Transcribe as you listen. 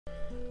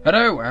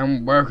Hello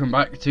and welcome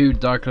back to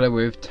Darkler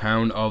with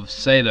Town of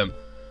Salem.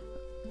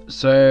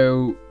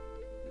 So,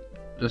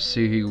 let's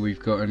see who we've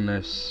got in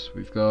this.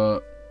 We've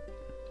got...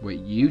 Wait,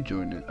 you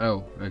joined it?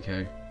 Oh,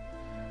 okay.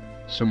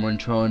 Someone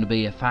trying to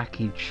be a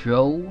fucking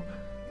troll.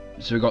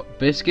 So we've got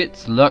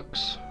Biscuits,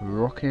 Lux,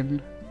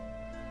 Rockin'.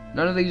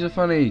 None of these are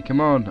funny, come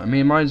on. I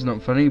mean, mine's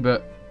not funny,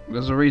 but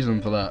there's a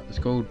reason for that. It's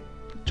called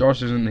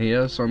Josh isn't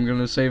here, so I'm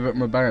gonna save up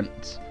my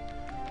bants.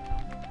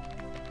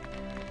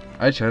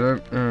 Actually, I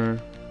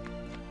don't...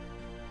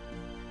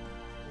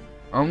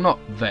 I'm not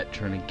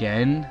veteran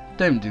again.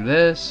 Don't do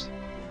this.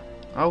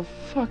 Oh,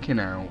 fucking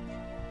hell.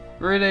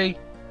 Really?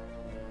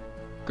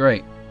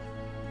 Great.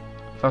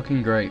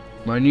 Fucking great.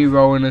 My new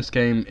role in this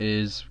game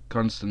is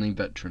constantly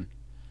veteran.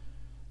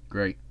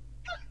 Great.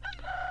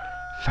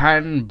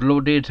 Fan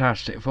bloody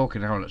tastic.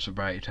 Fucking hell, it's a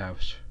bright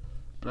house.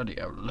 Bloody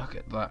hell, look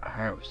at that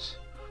house.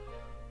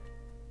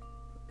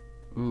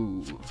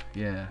 Ooh,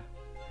 yeah.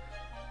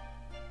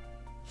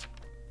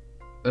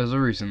 There's a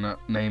reason that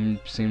name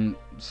seems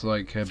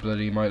like a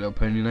bloody My Little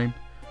Pony name.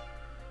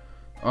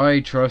 I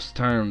trust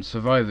town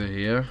survivor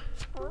here.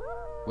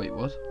 Wait,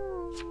 what?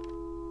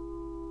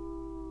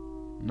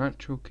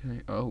 Natural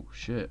killing. Oh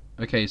shit.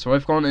 Okay, so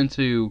I've gone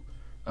into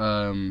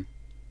Lux.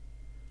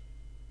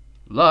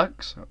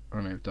 Oh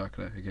no,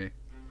 Darkler. Okay,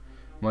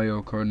 my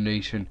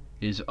coordination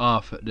is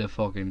off the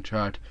fucking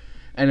chart.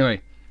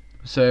 Anyway,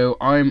 so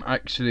I'm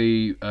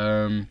actually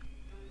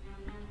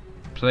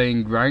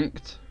playing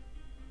ranked.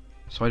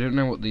 So I don't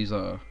know what these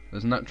are.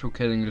 There's natural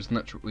killing, there's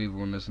natural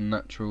evil, and there's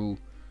natural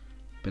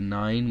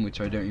benign, which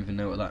I don't even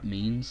know what that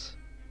means.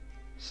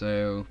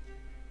 So,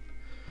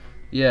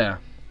 yeah.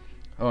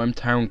 Oh, I'm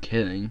town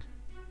killing.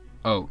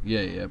 Oh,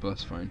 yeah, but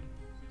that's fine.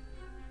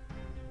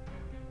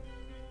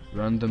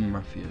 Random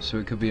mafia. So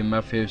it could be a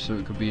mafia, so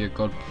it could be a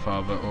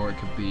godfather, or it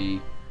could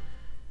be...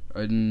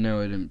 I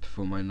know I didn't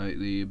perform my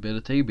knightly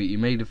ability, but you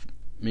made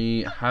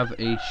me have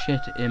a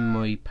shit in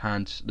my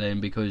pants then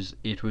because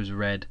it was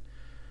red.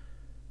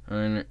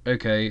 And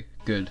okay,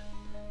 good.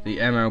 The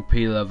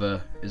MLP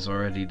lover is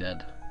already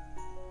dead.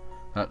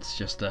 That's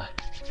just a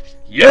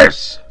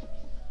yes.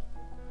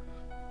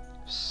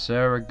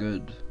 Sarah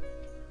Good.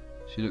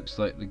 She looks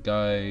like the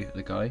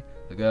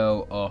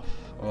girl off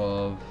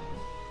of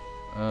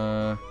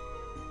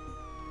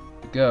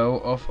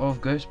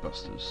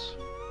Ghostbusters.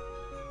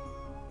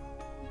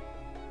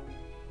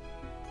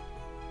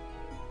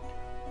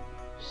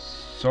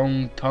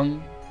 Song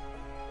Tung.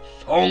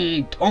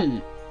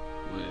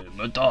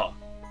 Mata.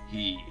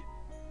 He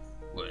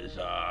was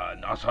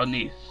not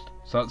honest.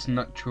 So that's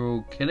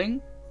natural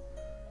killing?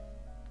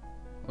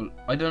 Well,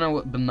 I don't know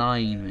what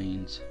benign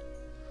means.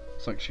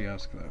 Let's actually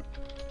ask that.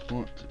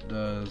 What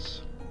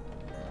does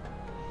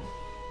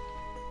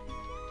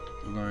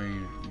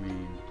benign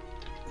mean?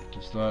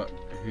 Is that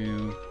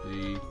who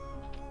the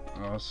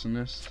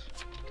arsonist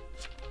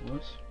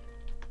was?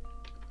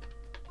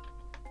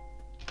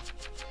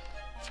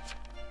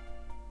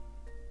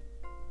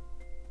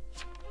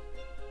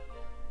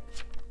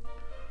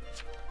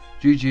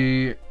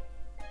 GG,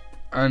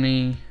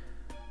 Annie,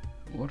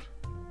 what?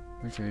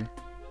 Okay,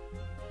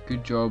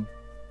 good job,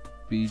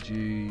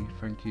 BG,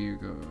 thank you,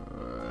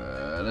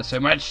 there's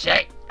so much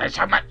shit, I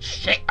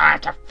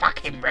have to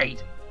fucking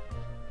read.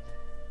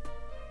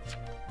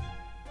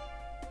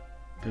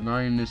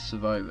 Benign is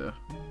survivor,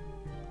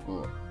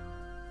 or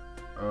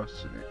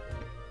arsenic,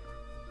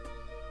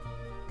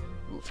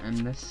 or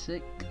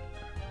anesthetic,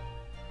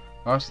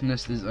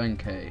 arsonist is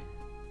NK, okay.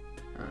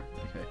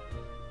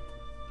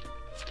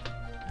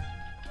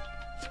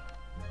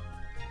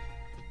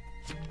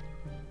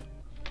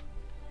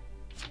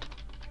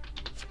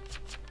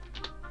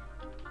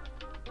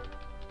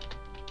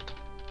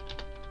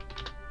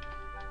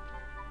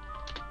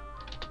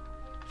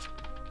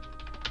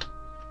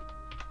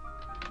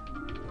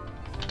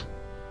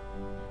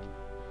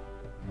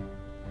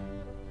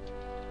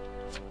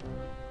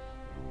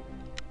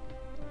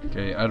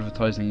 Okay,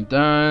 advertising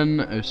done.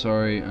 Oh,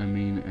 sorry, I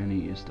mean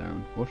any is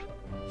down. What?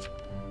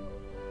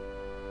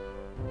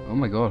 Oh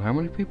my god, how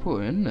many people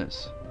are in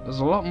this? There's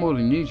a lot more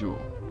than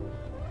usual.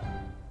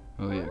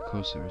 Oh yeah, of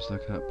course there is.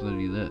 Look at that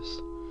bloody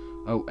list.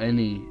 Oh,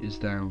 any is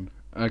down.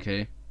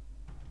 Okay.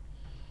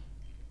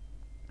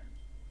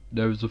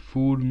 There's a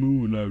full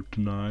moon out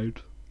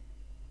tonight.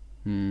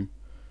 I'm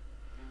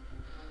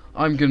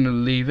gonna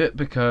leave it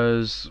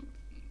because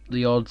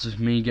the odds of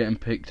me getting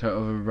picked out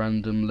of a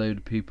random load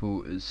of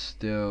people is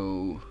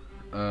still,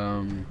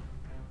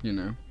 you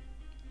know,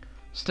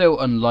 still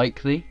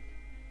unlikely.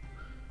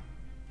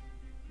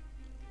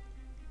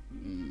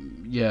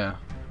 Yeah.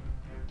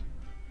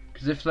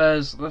 Because if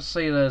there's, let's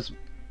say there's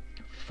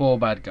 4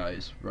 bad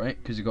guys, right?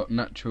 Because you got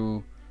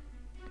natural,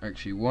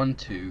 actually 1,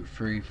 2,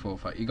 3, 4,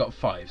 5. You got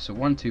 5. So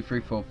 1, 2, 3,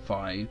 4,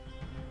 5.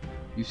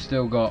 You've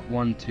still got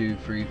 1, 2,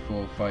 3,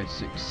 4, 5,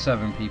 6,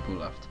 7 people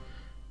left.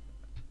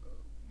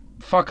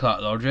 Fuck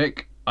that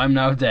logic. I'm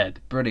now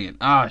dead. Brilliant.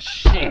 Ah,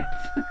 shit.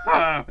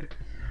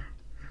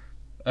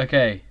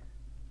 Okay.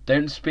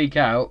 Don't speak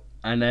out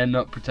and then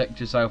not protect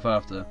yourself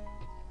after.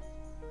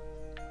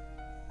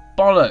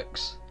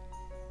 Bollocks.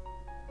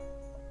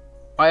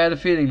 I had a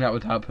feeling that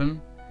would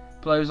happen,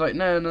 but I was like,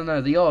 no,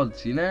 the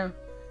odds, you know?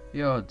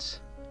 The odds.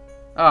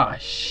 Ah,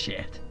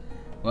 shit.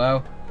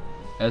 Well,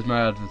 there's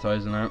my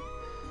advertising out.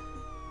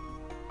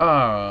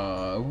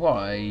 Ah,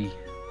 why?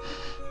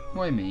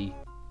 Why me?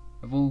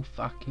 Of all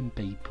fucking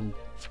people.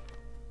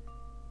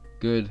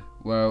 Good.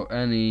 Well,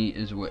 Annie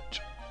is a witch.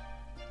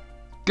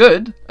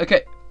 Good?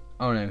 Okay.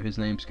 Oh no, his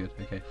name's good.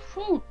 Okay.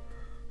 Whew.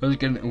 I was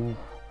getting...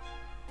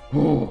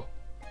 Ooh.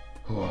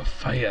 Oh,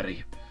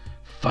 fiery.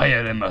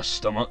 Fire in my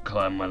stomach,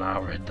 Clem, when I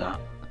read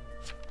that.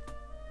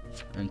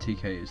 And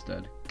TK is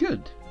dead.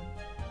 Good.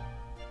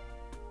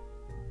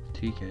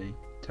 TK.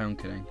 Town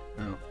killing.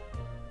 Oh.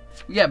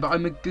 Yeah, but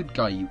I'm a good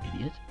guy, you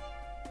idiot.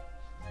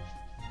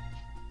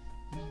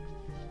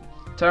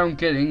 Town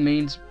killing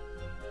means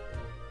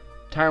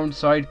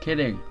townside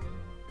killing.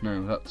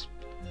 No, that's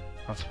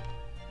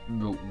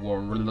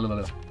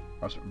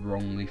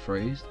wrongly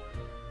phrased.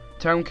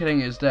 Town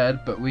killing is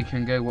dead, but we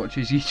can go watch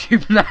his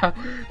YouTube now.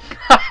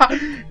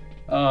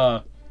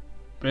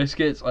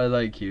 Biscuits, I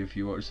like you if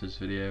you watch this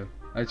video.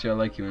 Actually, I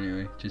like you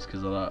anyway, just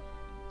because of that.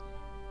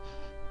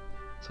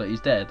 So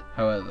he's dead.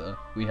 However,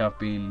 we have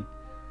been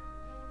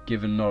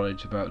given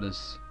knowledge about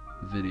this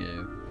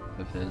video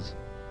of his.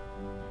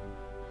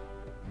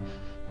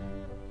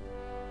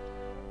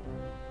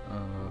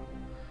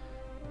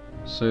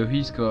 So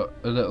he's got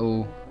a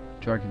little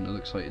dragon that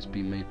looks like it's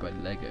been made by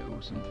Lego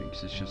or something,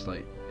 because it's just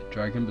like a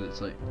dragon, but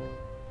it's like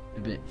a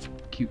bit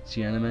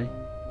cutesy anime.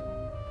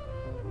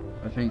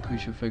 I think we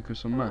should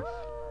focus on math.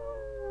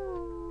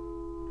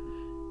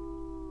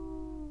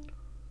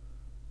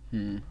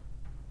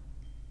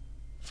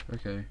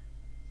 Okay.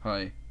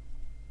 Hi.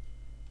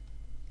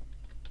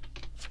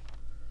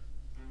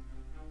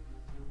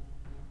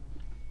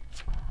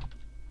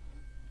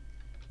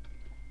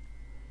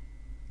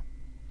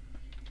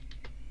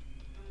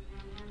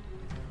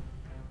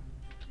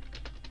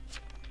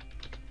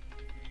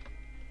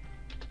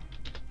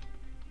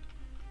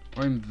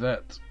 I'm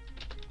vet,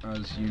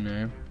 as you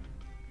know.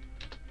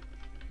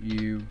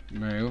 You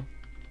know.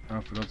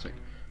 Oh, for God's sake.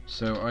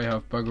 So I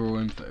have bugger all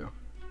info.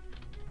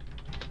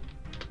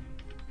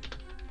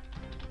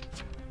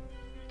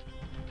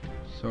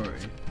 Sorry.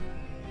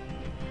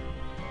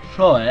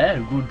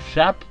 Sorry, good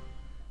chap.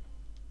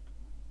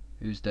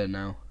 Who's dead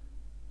now?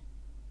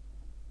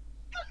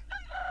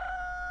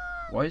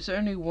 Why is it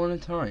only one at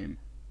a time?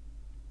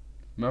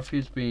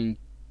 Maffia's being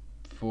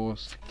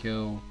forced to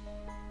kill.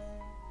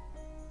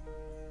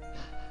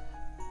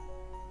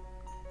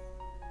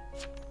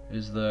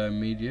 Is the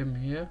medium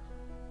here?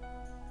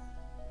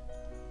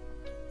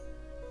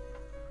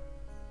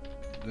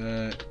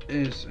 There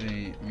is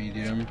a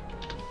medium.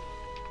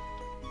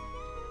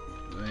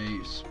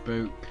 They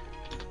spoke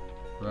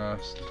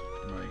last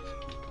night.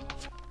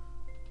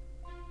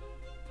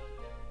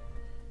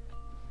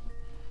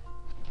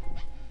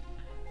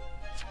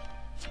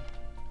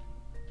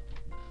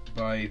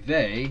 By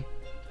they,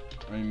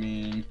 I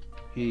mean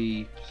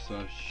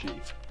he/she,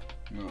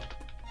 not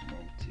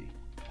Monty.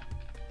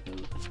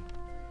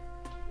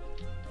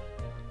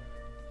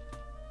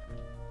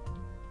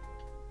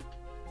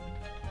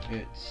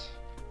 It's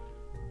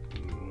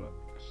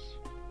Lux.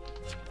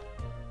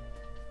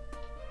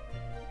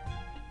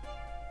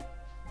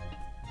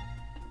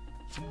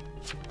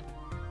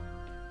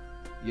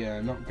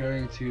 Yeah, not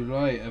going to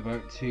lie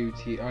about 2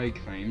 TI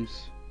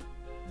claims.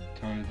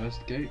 Time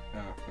investigate.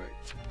 Ah,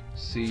 right.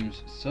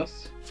 Seems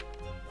sus.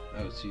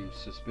 Oh, it seems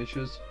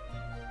suspicious.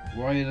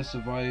 Why the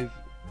survive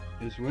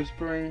is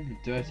whispering,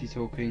 dirty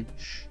talking.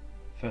 Shh.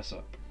 Fess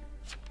up.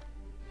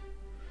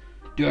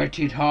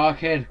 Dirty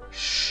talking.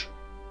 Shh.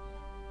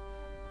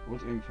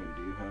 What info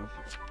do you have?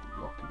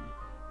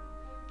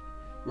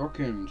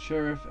 Rockin',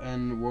 Sheriff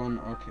N1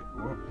 Arcade.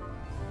 What?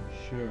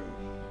 Sheriff.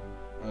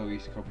 Oh,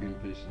 he's copying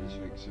and pasting this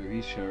thing, so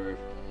he's Sheriff.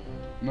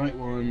 Night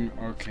 1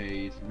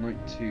 Arcade, Night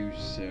 2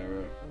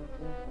 Sarah,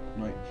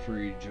 Night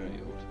 3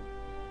 Jailed.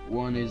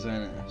 1 is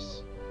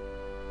NS.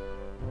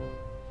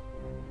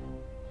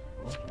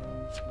 What?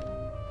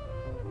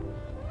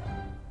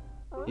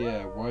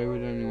 Yeah, why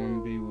would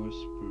anyone be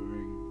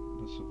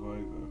whispering the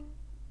survivor?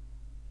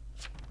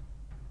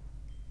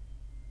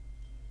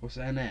 What's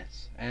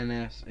NS?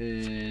 NS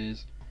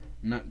is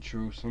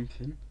natural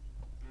something.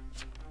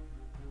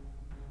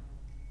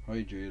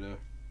 Hi Jada,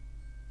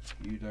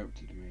 you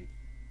doubted me.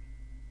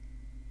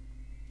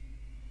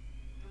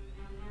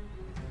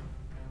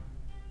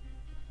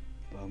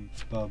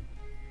 Bum.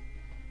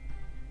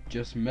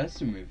 Just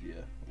messing with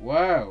you.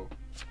 Wow.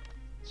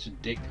 It's a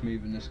dick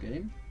move in this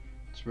game.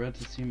 It's rare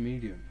to see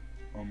medium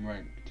on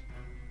ranked.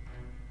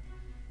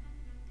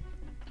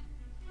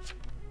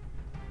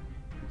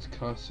 It's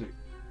classic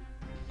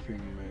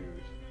thing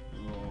mode.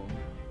 Wrong.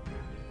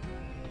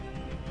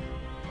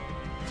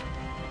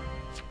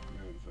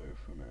 No info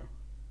for now.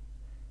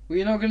 Well,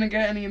 you're not gonna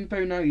get any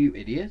info now, you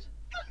idiot.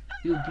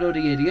 You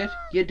bloody idiot.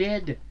 You're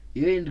dead.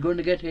 You ain't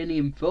gonna get any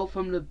info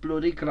from the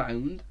bloody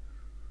ground.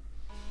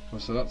 Well,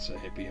 so that's a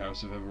hippie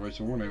house if ever I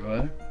saw one over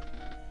there.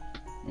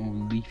 All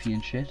leafy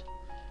and shit.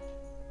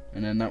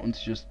 And then that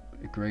one's just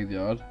a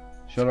graveyard.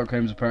 Sherlock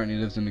Holmes apparently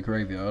lives in the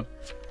graveyard.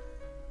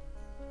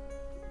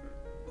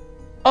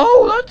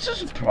 Oh, that's a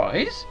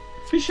surprise!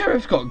 The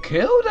sheriff got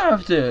killed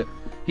after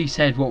he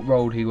said what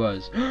role he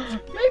was.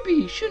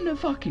 Maybe he shouldn't have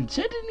fucking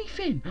said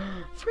anything.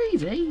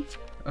 Really?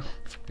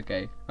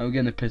 Okay, I'm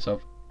gonna piss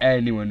off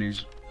anyone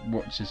who's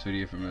watched this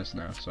video from us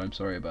now, so I'm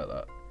sorry about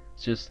that.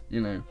 It's just,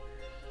 you know,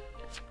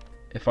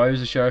 if I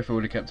was a sheriff, I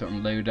would have kept it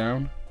on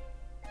lowdown,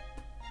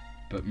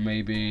 but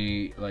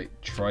maybe like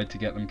tried to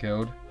get them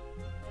killed.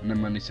 And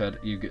then when he said,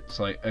 it's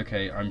like,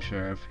 okay, I'm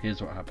sheriff,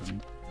 here's what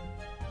happened.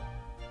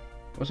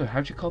 Also,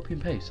 how'd you copy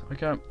and paste? I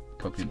can't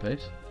copy and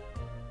paste.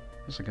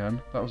 Yes, I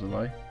can. That was a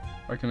lie.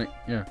 I can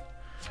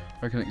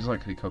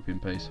exactly copy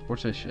and paste.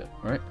 Watch this shit,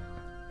 right?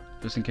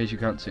 Just in case you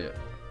can't see it.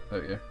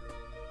 There we go.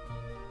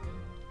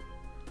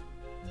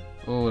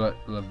 All that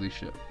lovely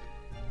shit.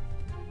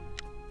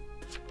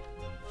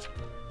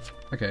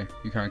 Okay,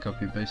 you can't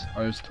copy and paste.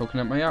 I was talking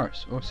at my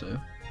arse, also.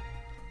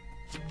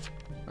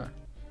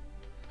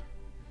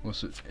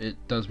 Also, it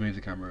does move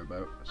the camera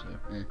about, so,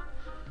 yeah.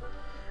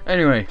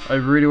 Anyway, I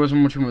really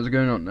wasn't watching what was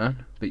going on there,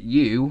 but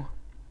you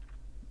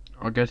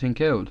are getting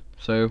killed.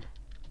 So,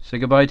 say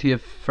goodbye to your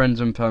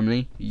friends and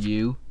family,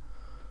 you.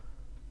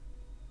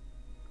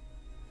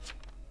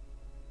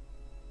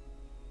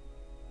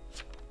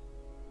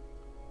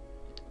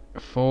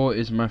 Four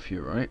is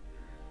mafia, right?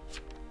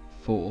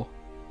 4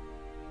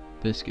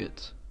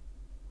 biscuits.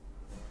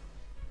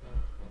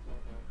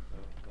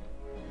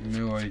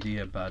 No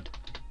idea, bud.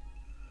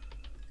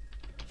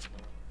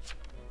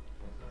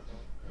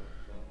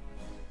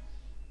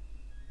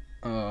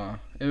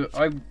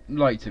 I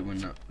liked it when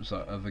that was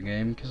that other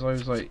game, because I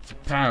was like,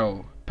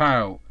 pow,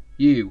 pow,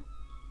 you,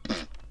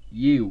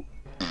 you,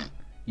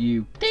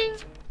 you, ding.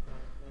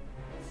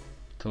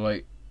 To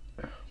like,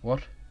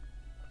 what?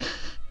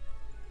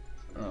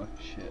 Oh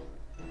shit.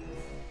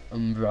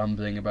 I'm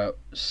rambling about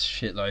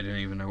shit that I don't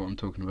even know what I'm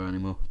talking about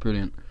anymore.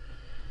 Brilliant.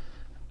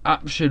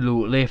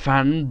 Absolutely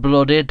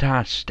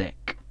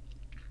fan-bloody-tastic.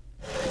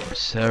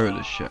 Sarah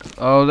the sheriff.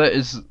 Oh,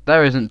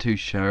 there isn't 2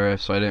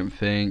 sheriffs, I don't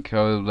think.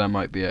 Oh, there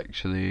might be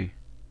actually.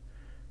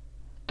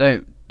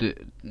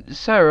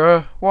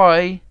 Sarah,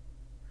 why?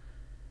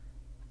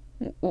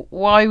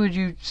 Why would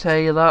you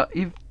say that?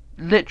 You've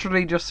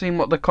literally just seen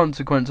what the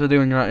consequence of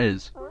doing that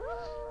is.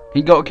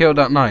 He got killed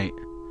that night.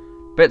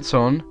 Bets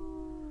on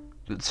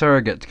that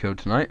Sarah gets killed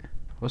tonight.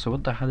 Also,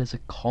 what the hell is a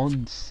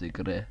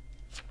consigliere?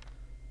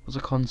 What's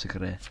a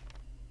consigliere?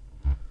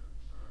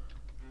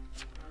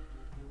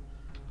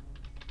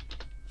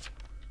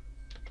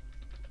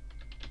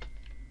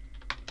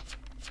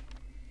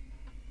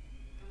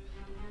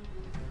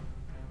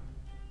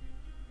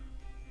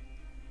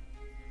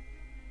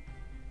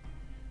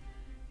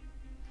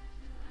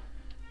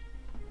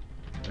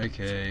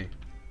 Okay.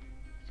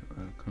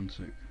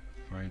 Consec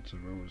finds the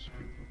roles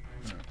people.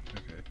 Oh,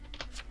 okay.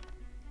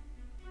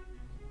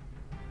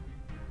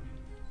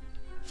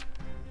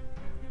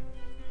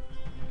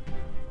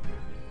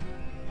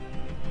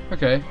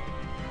 Okay.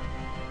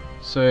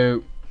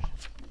 So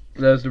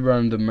there's the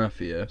random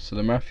mafia. So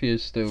the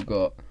mafia's still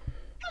got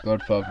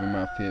Godfather and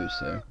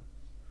Mafioso.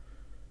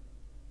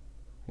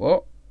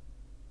 What?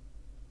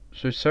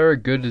 So Sarah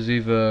Good is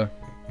either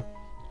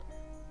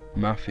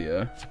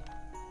mafia.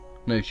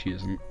 No, she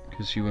isn't,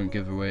 because she won't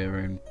give away her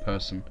own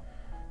person.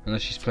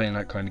 Unless she's playing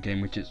that kind of game,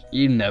 which is...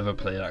 You never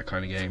play that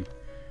kind of game.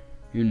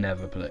 You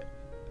never play.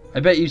 I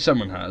bet you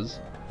someone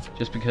has,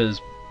 just because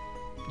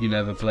you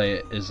never play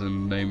it as a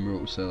known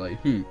rule. So like,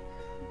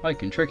 I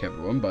can trick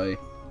everyone by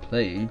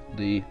playing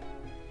the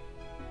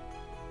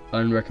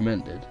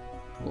unrecommended,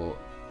 or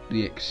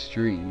the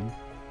extreme.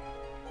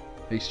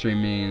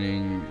 Extreme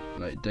meaning,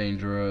 like,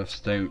 dangerous,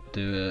 don't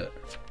do it.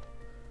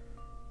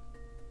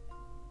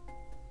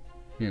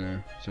 You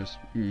know, just,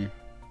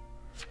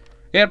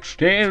 It's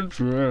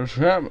dangerous.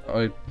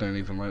 I don't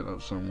even like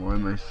that song. Why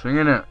am I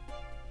singing it?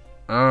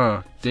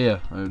 Oh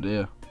dear, oh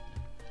dear.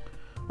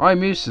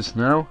 I'm useless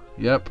now.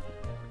 Yep.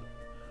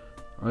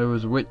 I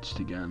was witched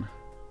again.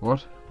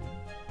 What?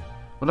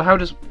 What the hell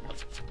does...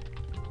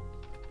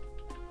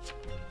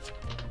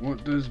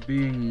 What does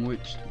being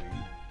witched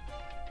mean?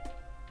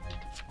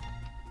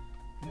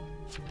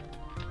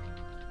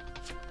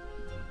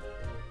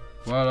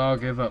 Well, I'll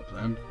give up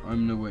then.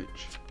 I'm the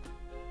witch.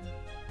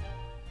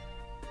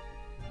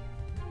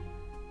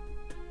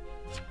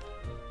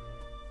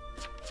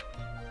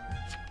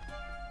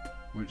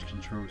 Which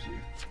controls you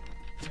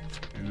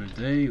in the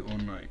day or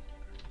night,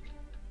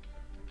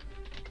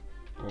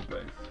 or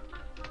both.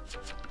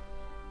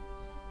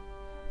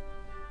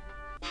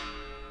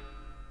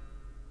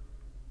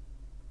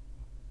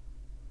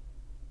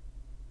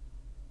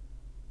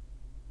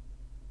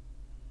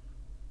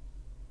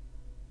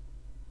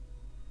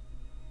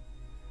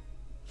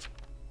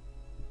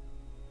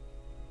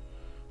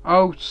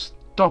 Oh,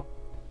 stop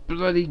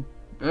bloody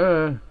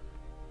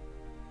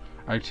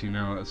Actually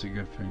no, that's a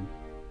good thing.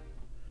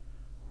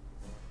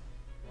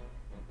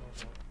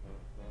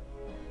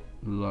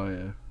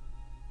 Liar.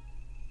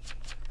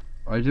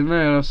 I don't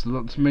know, that's a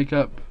lot to make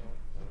up.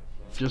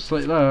 Just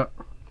like that.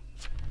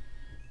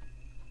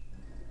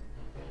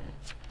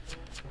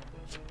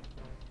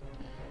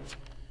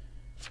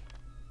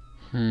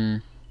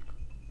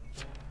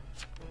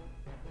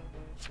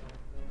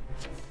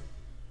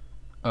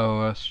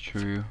 Oh, that's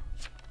true.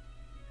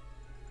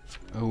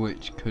 A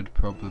witch could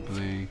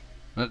probably...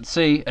 Let's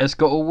see,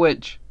 escort a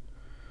witch.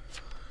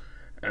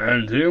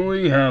 And here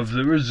we have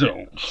the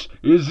results.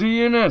 Is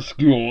he an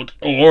escort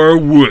or a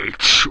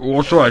witch?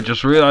 Also, I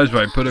just realised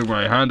by putting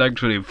my hand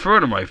actually in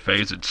front of my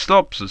face, it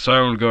stops the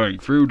sound going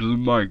through to the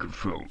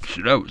microphone.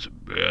 So that was a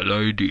bad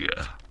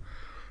idea.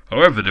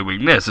 However,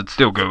 doing this, it's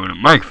still going to the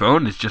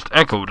microphone. It's just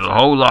echoed a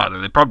whole lot,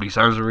 and it probably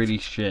sounds really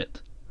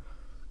shit.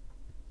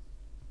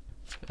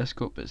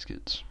 Escort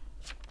biscuits.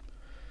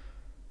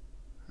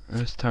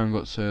 This town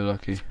got so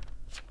lucky.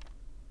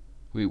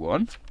 We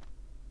won?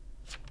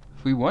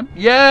 We won?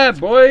 Yeah,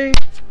 boy!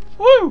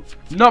 Woo!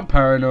 Not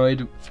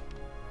paranoid.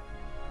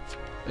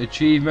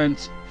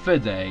 Achievements for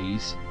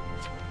days.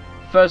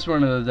 First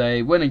one of the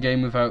day, win a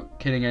game without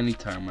killing any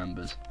town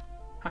members.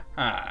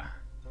 Haha.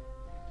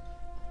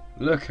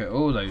 Look at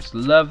all those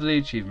lovely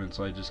achievements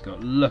I just got.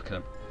 Look at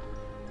them.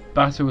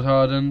 Battle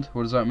hardened.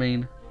 What does that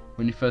mean?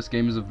 When your first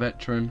game as a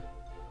veteran.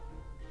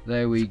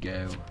 There we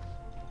go.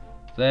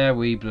 There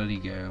we bloody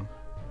go.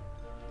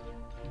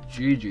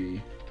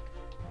 GG.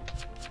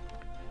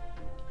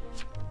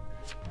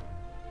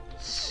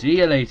 See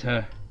you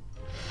later,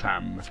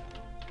 fam.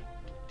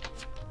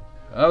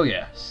 Oh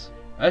yes,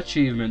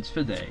 achievements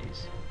for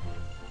days.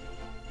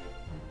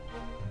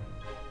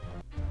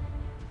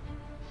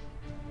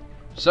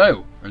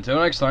 So, until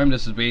next time,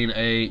 this has been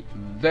a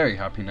very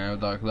happy now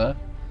Dark Lair,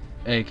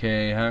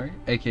 aka Harry,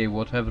 aka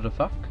whatever the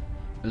fuck.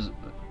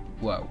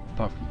 Well,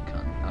 apart from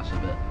cunt, that's a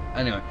bit.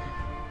 Anyway,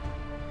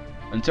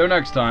 until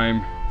next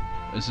time,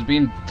 this has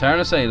been Town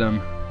of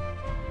Salem.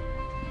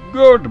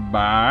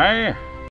 Goodbye.